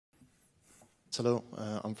Hello,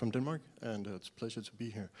 I'm from Denmark, and it's a pleasure to be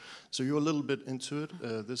here. So you're a little bit into it.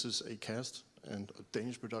 This is a cast and a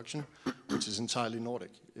Danish production, which is entirely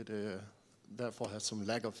Nordic. It therefore has some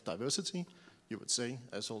lack of diversity, you would say,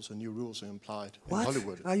 as also new rules are implied in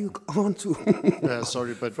Hollywood. What are you on to?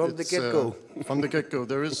 Sorry, but from the get-go. From the get-go,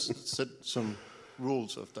 there is set some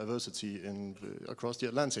rules of diversity across the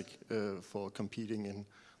Atlantic for competing in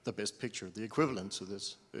the best picture, the equivalent to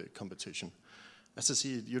this competition. As I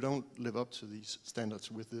see it, you don't live up to these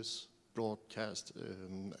standards with this broadcast,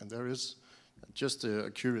 and there is just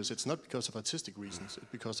curious. It's not because of artistic reasons;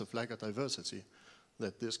 it's because of lack of diversity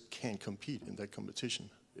that this can't compete in that competition.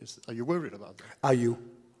 Are you worried about that? Are you?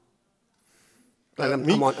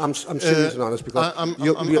 I'm serious and honest because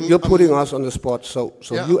you're putting us on the spot. So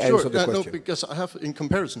yeah, you answer the question. No, because I have in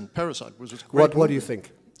comparison, Parasite was a great movie. What do you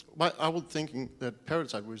think? I was thinking that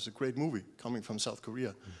Parasite was a great movie coming from South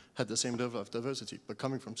Korea, had the same level of diversity, but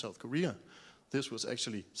coming from South Korea, this was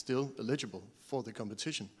actually still eligible for the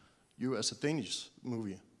competition. You, as a Danish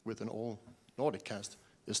movie with an all-Nordic cast,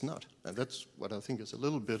 is not. And that's what I think is a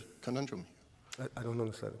little bit conundrum here. I don't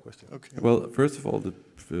understand the question. Okay. Well, first of all, the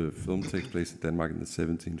film takes place in Denmark in the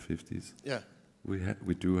 1750s. Yeah.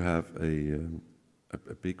 We do have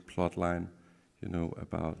a big plot line, you know,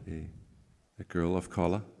 about a girl of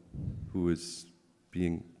color who is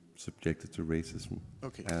being subjected to racism,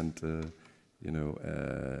 okay. And you know,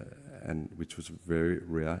 and which was very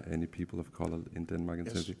rare. Any people of color in Denmark in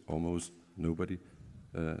yes. almost nobody.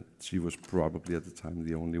 She was probably at the time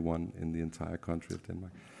the only one in the entire country of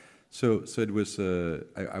Denmark. So it was.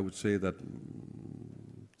 I would say that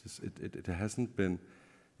it hasn't been.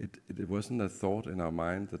 It wasn't a thought in our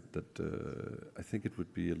mind that I think it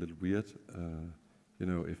would be a little weird. You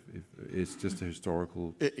know, if it's just a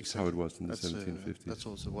historical, exactly. how it was in the 1750s. That's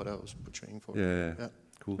also what I was portraying for. Yeah.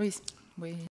 Cool.